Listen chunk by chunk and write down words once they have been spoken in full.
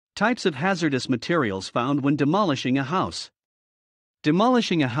Types of hazardous materials found when demolishing a house.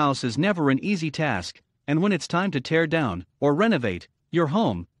 Demolishing a house is never an easy task, and when it's time to tear down or renovate your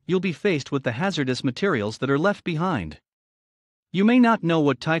home, you'll be faced with the hazardous materials that are left behind. You may not know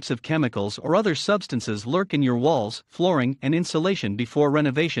what types of chemicals or other substances lurk in your walls, flooring, and insulation before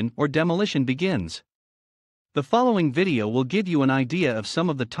renovation or demolition begins. The following video will give you an idea of some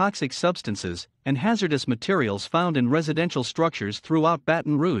of the toxic substances and hazardous materials found in residential structures throughout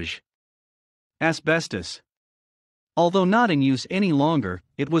Baton Rouge. Asbestos. Although not in use any longer,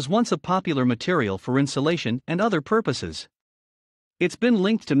 it was once a popular material for insulation and other purposes. It's been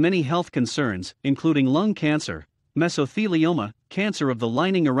linked to many health concerns, including lung cancer, mesothelioma, cancer of the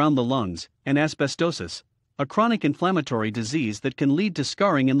lining around the lungs, and asbestosis, a chronic inflammatory disease that can lead to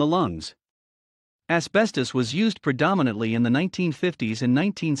scarring in the lungs. Asbestos was used predominantly in the 1950s and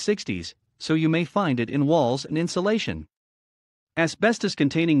 1960s, so you may find it in walls and insulation.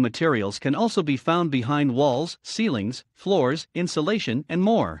 Asbestos-containing materials can also be found behind walls, ceilings, floors, insulation, and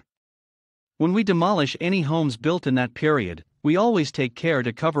more. When we demolish any homes built in that period, we always take care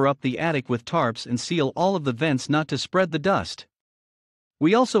to cover up the attic with tarps and seal all of the vents not to spread the dust.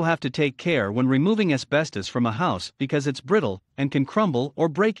 We also have to take care when removing asbestos from a house because it's brittle and can crumble or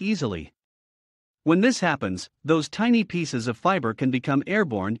break easily. When this happens, those tiny pieces of fiber can become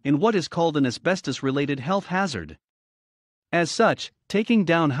airborne in what is called an asbestos-related health hazard. As such, taking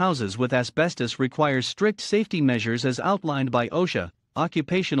down houses with asbestos requires strict safety measures as outlined by OSHA,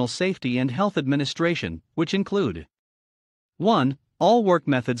 Occupational Safety and Health Administration, which include 1. All work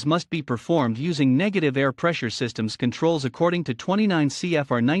methods must be performed using negative air pressure systems controls according to 29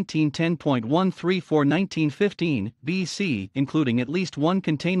 CFR 1910.134-1915 BC, including at least one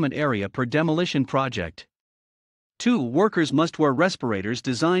containment area per demolition project. 2. Workers must wear respirators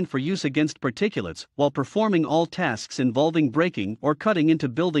designed for use against particulates while performing all tasks involving breaking or cutting into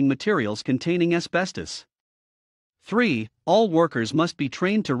building materials containing asbestos. 3. All workers must be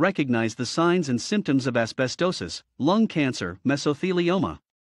trained to recognize the signs and symptoms of asbestosis, lung cancer, mesothelioma.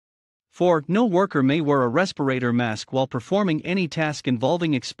 4. No worker may wear a respirator mask while performing any task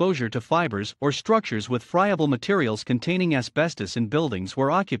involving exposure to fibers or structures with friable materials containing asbestos in buildings where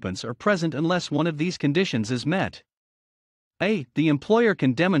occupants are present unless one of these conditions is met. A. The employer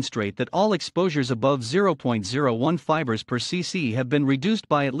can demonstrate that all exposures above 0.01 fibers per cc have been reduced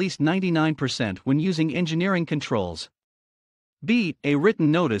by at least 99% when using engineering controls. B. A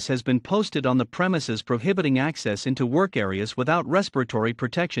written notice has been posted on the premises prohibiting access into work areas without respiratory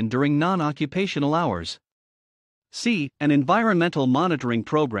protection during non-occupational hours. C. An environmental monitoring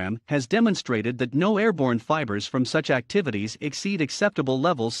program has demonstrated that no airborne fibers from such activities exceed acceptable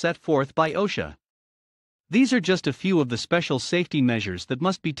levels set forth by OSHA. These are just a few of the special safety measures that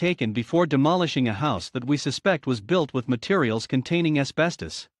must be taken before demolishing a house that we suspect was built with materials containing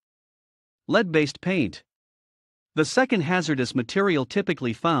asbestos. Lead-based paint. The second hazardous material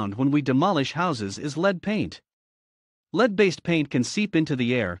typically found when we demolish houses is lead paint. Lead-based paint can seep into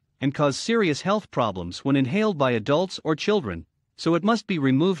the air and cause serious health problems when inhaled by adults or children, so it must be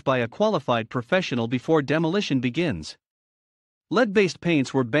removed by a qualified professional before demolition begins. Lead-based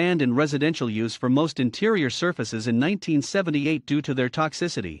paints were banned in residential use for most interior surfaces in 1978 due to their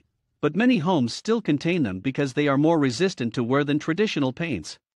toxicity, but many homes still contain them because they are more resistant to wear than traditional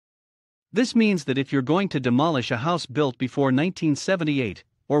paints. This means that if you're going to demolish a house built before 1978,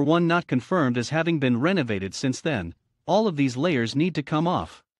 or one not confirmed as having been renovated since then, all of these layers need to come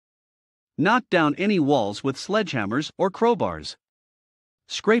off. Knock down any walls with sledgehammers or crowbars.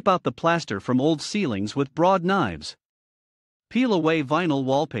 Scrape out the plaster from old ceilings with broad knives. Peel away vinyl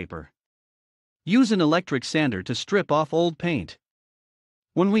wallpaper. Use an electric sander to strip off old paint.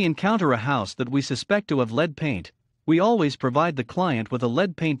 When we encounter a house that we suspect to have lead paint, we always provide the client with a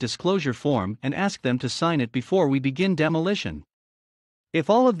lead paint disclosure form and ask them to sign it before we begin demolition. If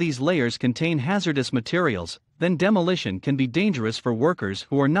all of these layers contain hazardous materials, then demolition can be dangerous for workers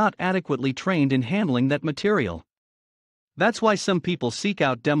who are not adequately trained in handling that material. That's why some people seek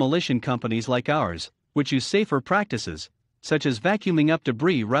out demolition companies like ours, which use safer practices, such as vacuuming up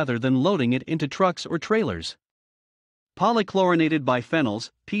debris rather than loading it into trucks or trailers. Polychlorinated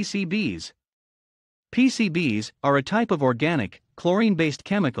biphenyls, PCBs. PCBs are a type of organic, chlorine-based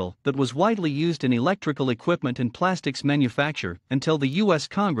chemical that was widely used in electrical equipment and plastics manufacture until the U.S.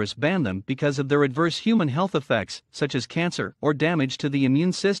 Congress banned them because of their adverse human health effects, such as cancer or damage to the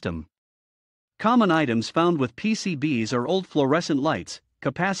immune system. Common items found with PCBs are old fluorescent lights,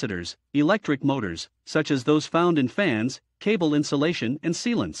 capacitors, electric motors, such as those found in fans, cable insulation, and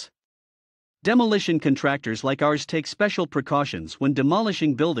sealants. Demolition contractors like ours take special precautions when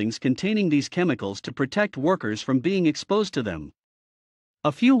demolishing buildings containing these chemicals to protect workers from being exposed to them.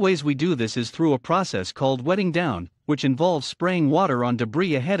 A few ways we do this is through a process called wetting down, which involves spraying water on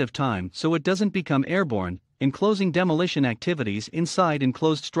debris ahead of time so it doesn't become airborne, enclosing demolition activities inside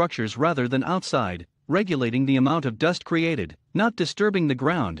enclosed structures rather than outside, regulating the amount of dust created, not disturbing the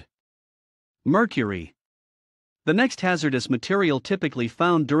ground. Mercury. The next hazardous material typically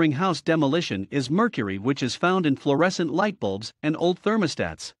found during house demolition is mercury, which is found in fluorescent light bulbs and old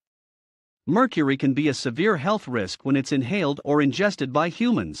thermostats. Mercury can be a severe health risk when it's inhaled or ingested by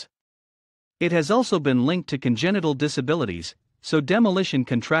humans. It has also been linked to congenital disabilities, so demolition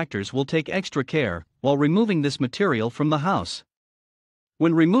contractors will take extra care while removing this material from the house.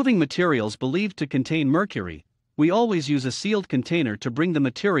 When removing materials believed to contain mercury, we always use a sealed container to bring the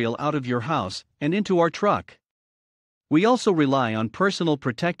material out of your house and into our truck. We also rely on personal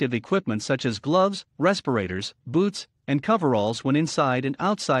protective equipment such as gloves, respirators, boots, and coveralls when inside and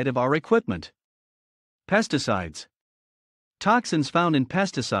outside of our equipment. Pesticides. Toxins found in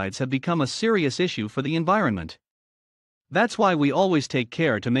pesticides have become a serious issue for the environment. That's why we always take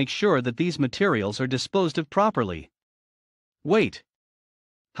care to make sure that these materials are disposed of properly. Wait.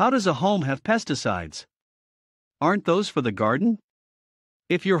 How does a home have pesticides? Aren't those for the garden?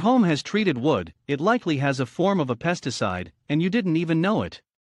 If your home has treated wood, it likely has a form of a pesticide, and you didn't even know it.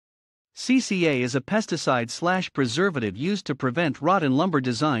 CCA is a pesticide/preservative used to prevent rot in lumber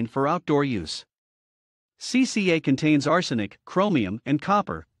designed for outdoor use. CCA contains arsenic, chromium, and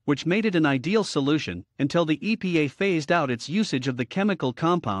copper, which made it an ideal solution until the EPA phased out its usage of the chemical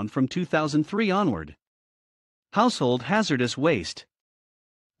compound from 2003 onward. Household hazardous waste.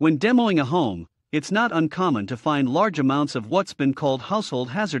 When demoing a home, it's not uncommon to find large amounts of what's been called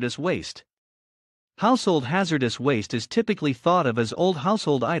household hazardous waste. Household hazardous waste is typically thought of as old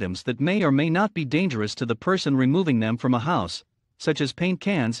household items that may or may not be dangerous to the person removing them from a house, such as paint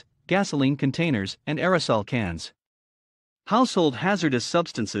cans, gasoline containers, and aerosol cans. Household hazardous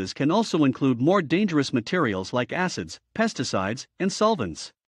substances can also include more dangerous materials like acids, pesticides, and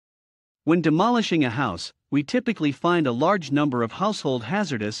solvents. When demolishing a house, we typically find a large number of household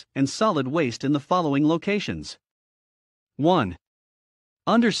hazardous and solid waste in the following locations. 1.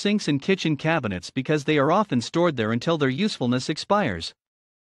 Under sinks and kitchen cabinets because they are often stored there until their usefulness expires.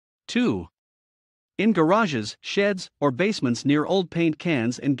 2. In garages, sheds, or basements near old paint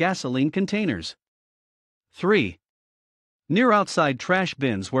cans and gasoline containers. 3. Near outside trash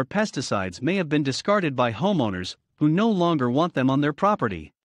bins where pesticides may have been discarded by homeowners who no longer want them on their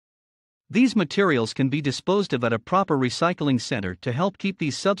property. These materials can be disposed of at a proper recycling center to help keep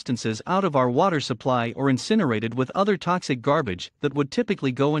these substances out of our water supply or incinerated with other toxic garbage that would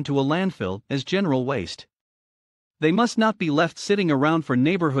typically go into a landfill as general waste. They must not be left sitting around for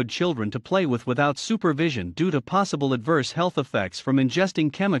neighborhood children to play with without supervision due to possible adverse health effects from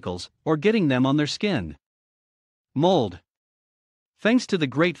ingesting chemicals or getting them on their skin. Mold. Thanks to the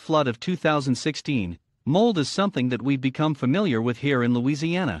Great Flood of 2016, mold is something that we've become familiar with here in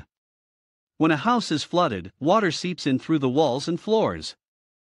Louisiana. When a house is flooded, water seeps in through the walls and floors.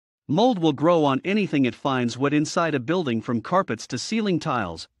 Mold will grow on anything it finds wet inside a building, from carpets to ceiling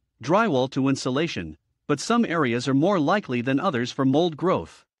tiles, drywall to insulation, but some areas are more likely than others for mold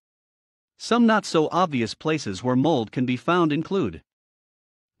growth. Some not so obvious places where mold can be found include: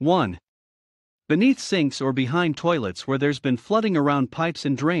 1. Beneath sinks or behind toilets where there's been flooding around pipes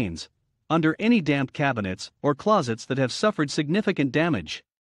and drains, under any damp cabinets or closets that have suffered significant damage.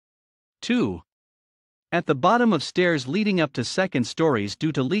 2. At the bottom of stairs leading up to second stories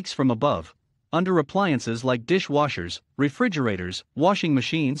due to leaks from above, under appliances like dishwashers, refrigerators, washing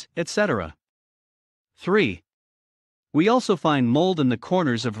machines, etc. 3. We also find mold in the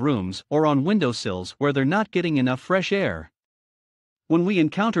corners of rooms or on windowsills where they're not getting enough fresh air. When we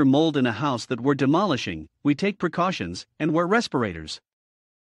encounter mold in a house that we're demolishing, we take precautions and wear respirators.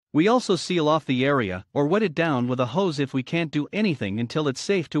 We also seal off the area or wet it down with a hose if we can't do anything until it's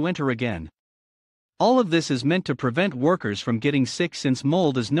safe to enter again. All of this is meant to prevent workers from getting sick, since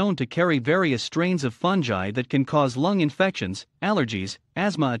mold is known to carry various strains of fungi that can cause lung infections, allergies,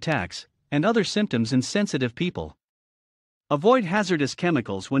 asthma attacks, and other symptoms in sensitive people. Avoid hazardous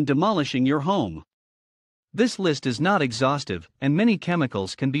chemicals when demolishing your home. This list is not exhaustive, and many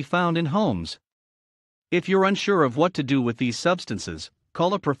chemicals can be found in homes. If you're unsure of what to do with these substances,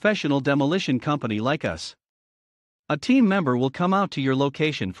 call a professional demolition company like us. A team member will come out to your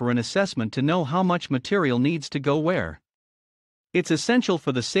location for an assessment to know how much material needs to go where. It's essential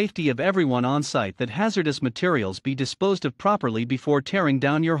for the safety of everyone on site that hazardous materials be disposed of properly before tearing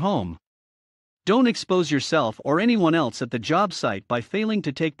down your home. Don't expose yourself or anyone else at the job site by failing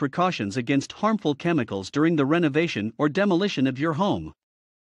to take precautions against harmful chemicals during the renovation or demolition of your home.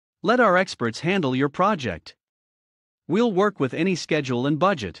 Let our experts handle your project. We'll work with any schedule and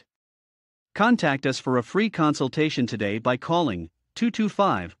budget. Contact us for a free consultation today by calling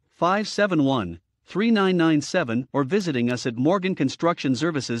 225-571-3997 or visiting us at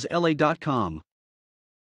morganconstructionservicesla.com.